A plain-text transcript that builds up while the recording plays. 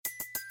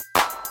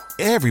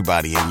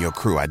Everybody in your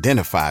crew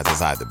identifies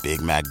as either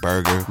Big Mac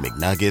Burger,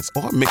 McNuggets,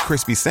 or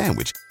McCrispy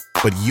Sandwich.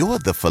 But you're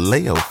the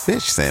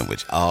Filet-O-Fish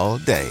Sandwich all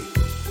day.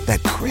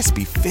 That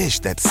crispy fish,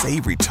 that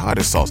savory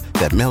tartar sauce,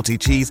 that melty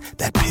cheese,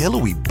 that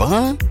pillowy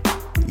bun.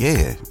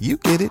 Yeah, you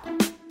get it.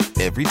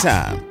 Every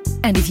time.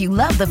 And if you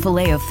love the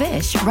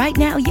Filet-O-Fish, right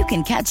now you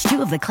can catch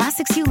two of the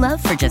classics you love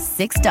for just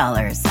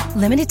 $6.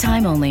 Limited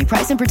time only.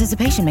 Price and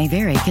participation may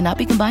vary. Cannot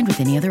be combined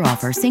with any other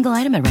offer. Single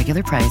item at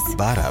regular price.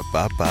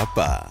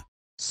 Ba-da-ba-ba-ba.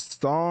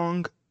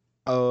 Song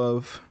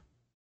of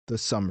the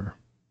summer.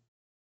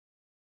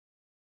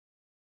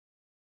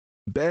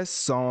 Best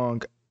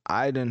song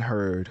I done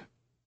heard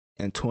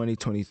in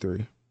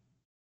 2023.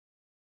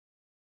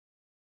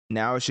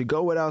 Now, it should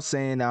go without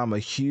saying I'm a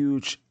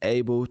huge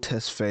Abel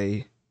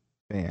Tesfaye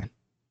fan.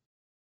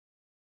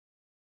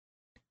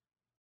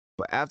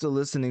 But after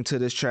listening to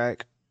this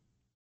track,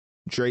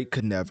 Drake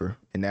could never,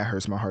 and that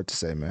hurts my heart to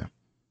say, man.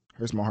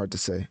 Hurts my heart to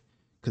say.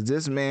 Because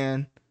this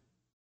man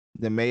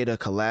that made a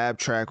collab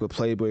track with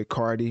Playboi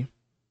Carti,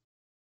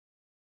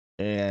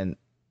 and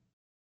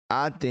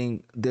I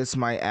think this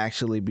might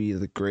actually be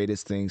the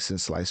greatest thing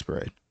since sliced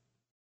bread.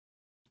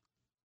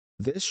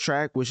 This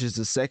track, which is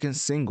the second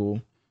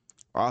single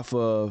off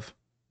of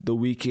the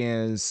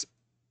Weeknd's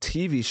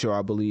TV show,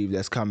 I believe,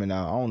 that's coming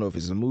out. I don't know if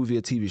it's a movie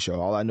or TV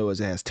show. All I know is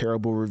it has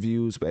terrible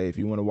reviews, but hey, if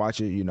you want to watch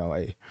it, you know,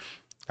 hey,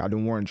 I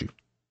done warned you.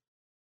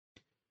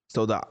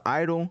 So the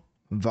Idol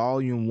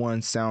Volume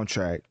 1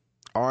 soundtrack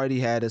already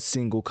had a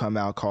single come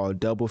out called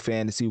Double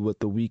Fantasy with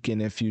The Weeknd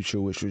and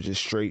Future, which was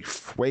just straight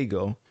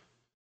fuego.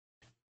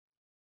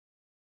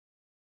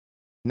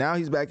 Now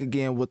he's back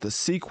again with a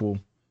sequel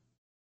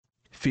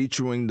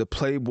featuring the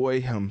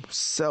Playboi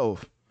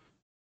himself,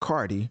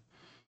 Carti,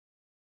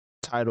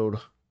 titled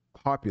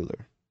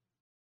Popular.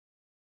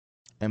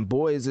 And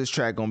boy, is this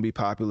track gonna be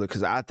popular,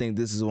 because I think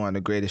this is one of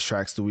the greatest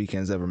tracks the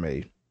Weeknd's ever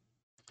made.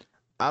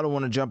 I don't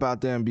want to jump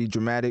out there and be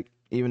dramatic,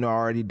 even though I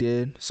already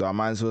did, so I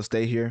might as well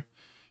stay here.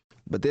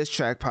 But this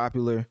track,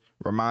 Popular,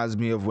 reminds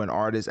me of when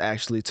artists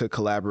actually took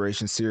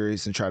collaboration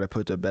serious and tried to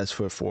put their best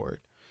foot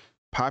forward.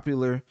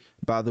 Popular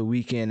by The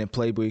Weeknd and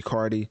Playboi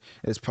Carti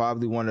is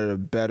probably one of the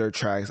better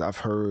tracks I've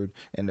heard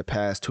in the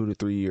past 2 to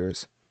 3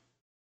 years.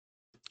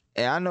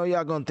 And I know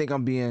y'all gonna think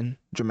I'm being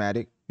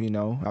dramatic, you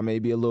know. I may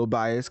be a little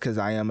biased because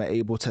I am an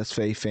Abel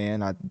Tesfaye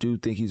fan. I do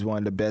think he's one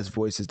of the best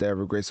voices to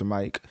ever grace a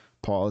mic.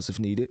 Pause if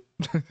needed.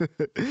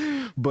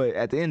 But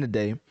at the end of the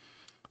day,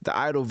 the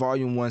Idol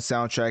Volume 1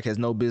 soundtrack has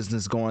no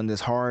business going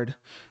this hard.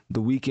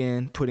 The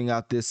Weeknd putting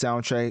out this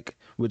soundtrack,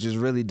 which is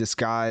really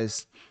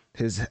disguised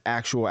his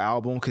actual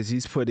album, because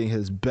he's putting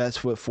his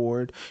best foot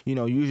forward. You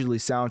know, usually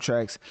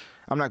soundtracks,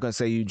 I'm not going to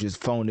say you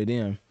just phone it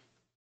in,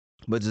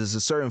 but there's a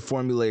certain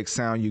formulaic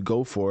sound you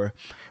go for.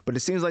 But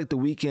it seems like the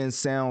Weeknd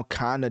sound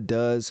kind of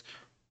does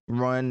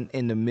run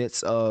in the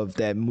midst of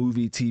that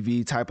movie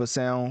TV type of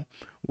sound,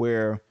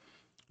 where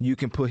you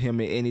can put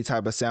him in any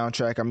type of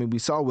soundtrack. I mean, we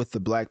saw with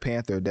the Black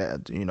Panther,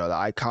 that, you know, the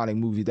iconic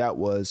movie that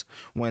was,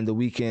 when the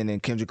Weeknd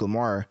and Kendrick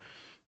Lamar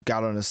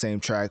got on the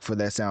same track for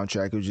that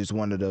soundtrack. It was just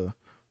one of the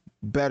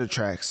better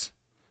tracks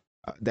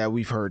that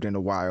we've heard in a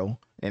while,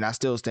 and I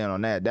still stand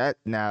on that.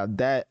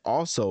 That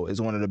also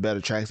is one of the better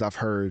tracks I've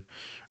heard.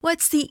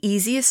 What's the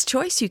easiest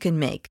choice you can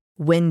make?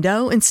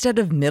 Window instead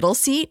of middle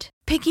seat?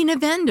 Picking a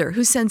vendor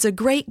who sends a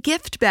great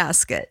gift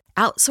basket?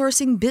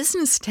 Outsourcing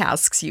business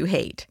tasks you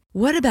hate?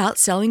 What about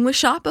selling with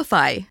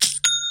Shopify?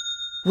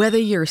 Whether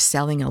you're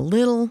selling a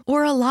little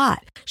or a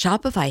lot,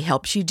 Shopify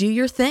helps you do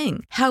your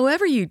thing,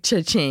 however you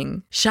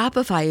cha-ching.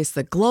 Shopify is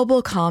the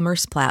global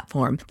commerce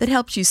platform that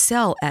helps you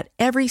sell at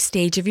every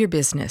stage of your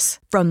business.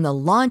 From the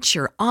launch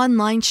your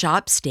online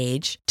shop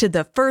stage to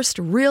the first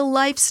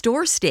real-life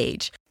store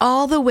stage,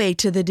 all the way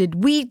to the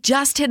did we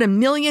just hit a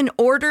million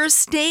orders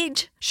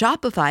stage.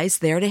 Shopify's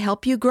there to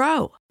help you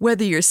grow.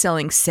 Whether you're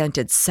selling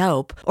scented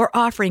soap or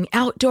offering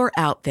outdoor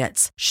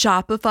outfits,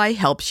 Shopify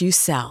helps you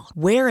sell.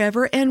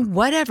 Wherever and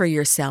whatever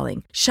you're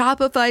selling,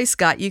 Shopify's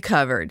got you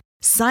covered.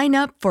 Sign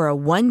up for a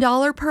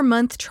 $1 per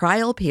month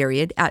trial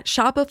period at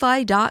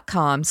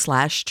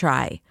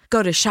shopify.com/try.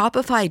 Go to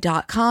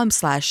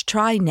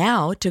shopify.com/try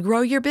now to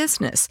grow your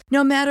business,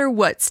 no matter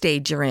what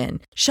stage you're in.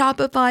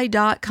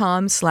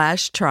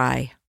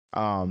 Shopify.com/try.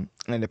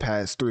 In the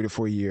past 3 to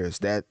 4 years,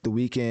 that the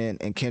Weeknd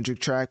and Kendrick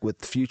track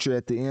with Future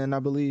at the end, I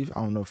believe.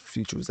 I don't know if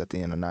Future was at the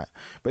end or not.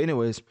 But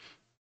anyways,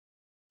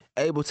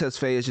 Abel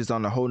Tesfaye is just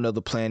on a whole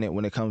nother planet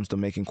when it comes to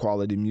making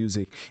quality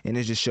music. And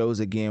it just shows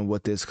again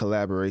what this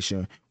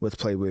collaboration with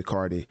Playboi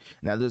Carti.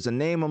 Now, there's a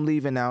name I'm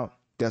leaving out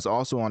that's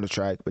also on the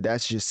track, but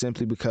that's just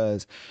simply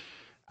because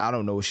I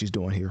don't know what she's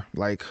doing here.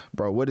 Like,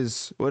 bro, what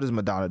is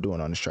Madonna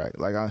doing on this track?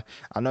 Like, I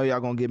know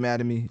y'all gonna get mad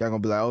at me. Y'all gonna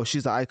be like, oh,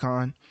 she's an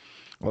icon.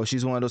 Oh,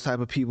 she's one of those type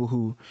of people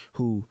who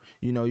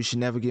you know, you should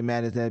never get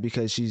mad at that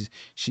because she's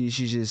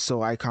just so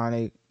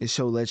iconic. It's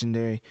so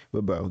legendary.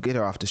 But bro, get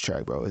her off this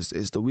track, bro. It's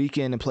the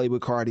Weeknd and Playboi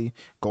Carti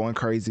going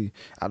crazy.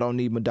 I don't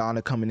need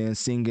Madonna coming in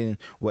singing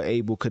what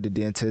Abel could have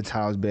done 10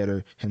 times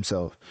better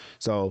himself.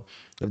 So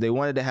if they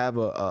wanted to have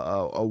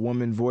a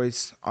woman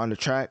voice on the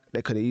track,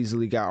 they could have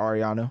easily got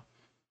Ariana.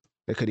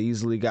 They could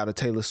easily got a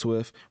Taylor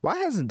Swift. Why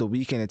hasn't The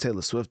Weeknd and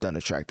Taylor Swift done a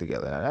track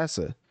together? Now, that's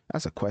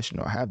a question,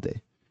 or have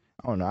they?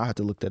 I don't know. I have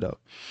to look that up.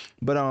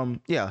 But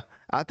yeah,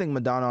 I think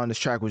Madonna on this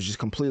track was just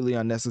completely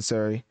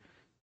unnecessary.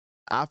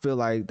 I feel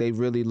like they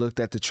really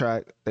looked at the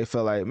track. They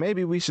felt like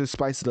maybe we should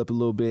spice it up a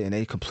little bit, and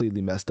they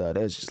completely messed up.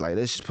 It's just like,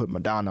 let's just put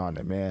Madonna on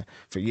it, man.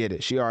 Forget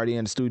it. She already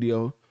in the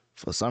studio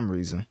for some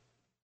reason.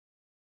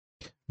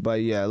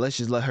 But yeah, let's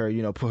just let her,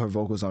 put her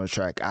vocals on the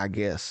track, I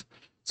guess.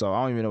 So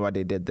I don't even know why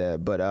they did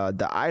that. But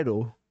the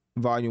Idol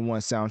Volume 1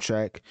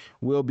 soundtrack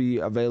will be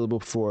available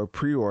for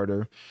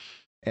pre-order.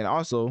 And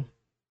also,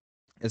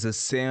 it's a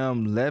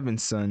Sam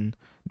Levinson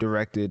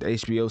directed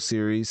HBO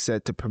series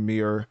set to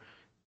premiere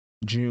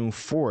June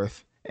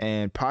 4th.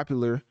 And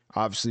Popular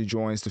obviously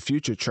joins the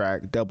future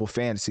track Double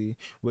Fantasy,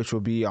 which will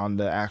be on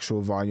the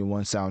actual Volume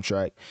 1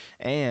 soundtrack.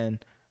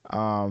 And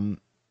The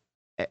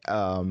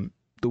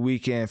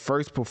Weeknd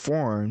first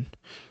performed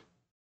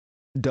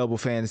Double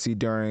Fantasy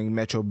during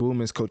Metro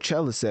Boomin's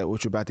Coachella set,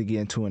 which we're about to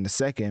get into in a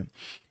second.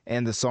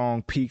 And the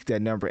song peaked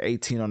at number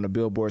 18 on the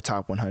Billboard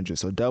Top 100.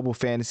 So Double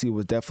Fantasy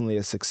was definitely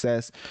a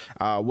success.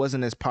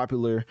 Wasn't as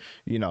popular,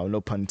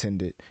 no pun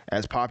intended,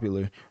 as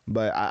popular.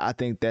 But I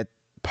think that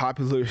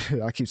Popular,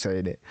 I keep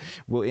saying it,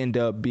 will end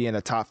up being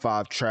a top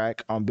 5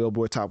 track on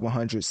Billboard Top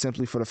 100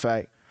 simply for the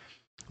fact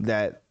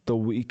that The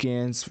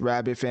Weeknd's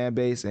rabid fan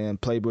base and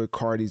Playboi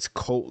Carti's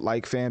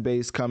cult-like fan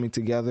base coming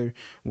together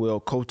will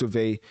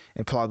cultivate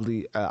and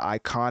probably an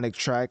iconic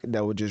track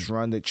that will just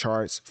run the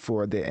charts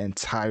for the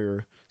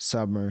entire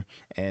summer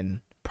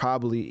and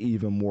probably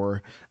even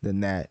more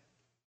than that.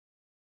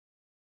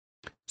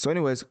 So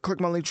anyways,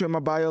 click my link tree in my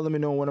bio. Let me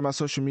know on one of my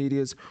social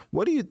medias.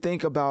 What do you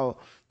think about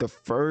the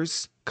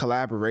first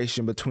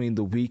collaboration between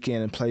The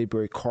Weeknd and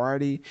Playboi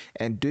Carti?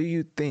 And do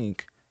you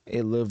think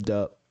it lived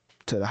up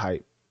to the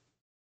hype?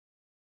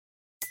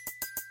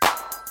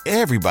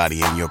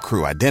 Everybody in your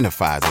crew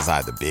identifies as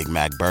either Big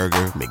Mac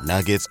Burger,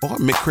 McNuggets, or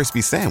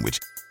McCrispy Sandwich.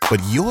 But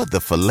you're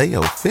the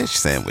Filet-O-Fish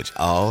Sandwich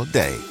all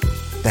day.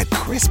 That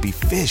crispy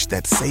fish,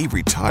 that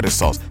savory tartar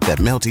sauce, that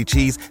melty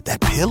cheese,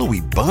 that pillowy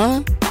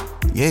bun.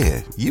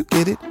 Yeah, you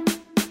get it.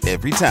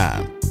 Every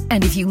time.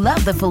 And if you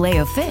love the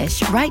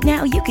Filet-O-Fish, right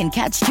now you can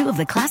catch 2 of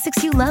the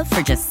classics you love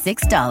for just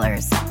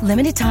 $6.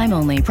 Limited time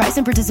only. Price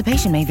and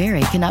participation may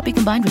vary. Cannot be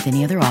combined with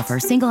any other offer.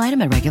 Single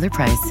item at regular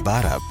price.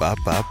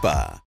 Ba-da-ba-ba-ba.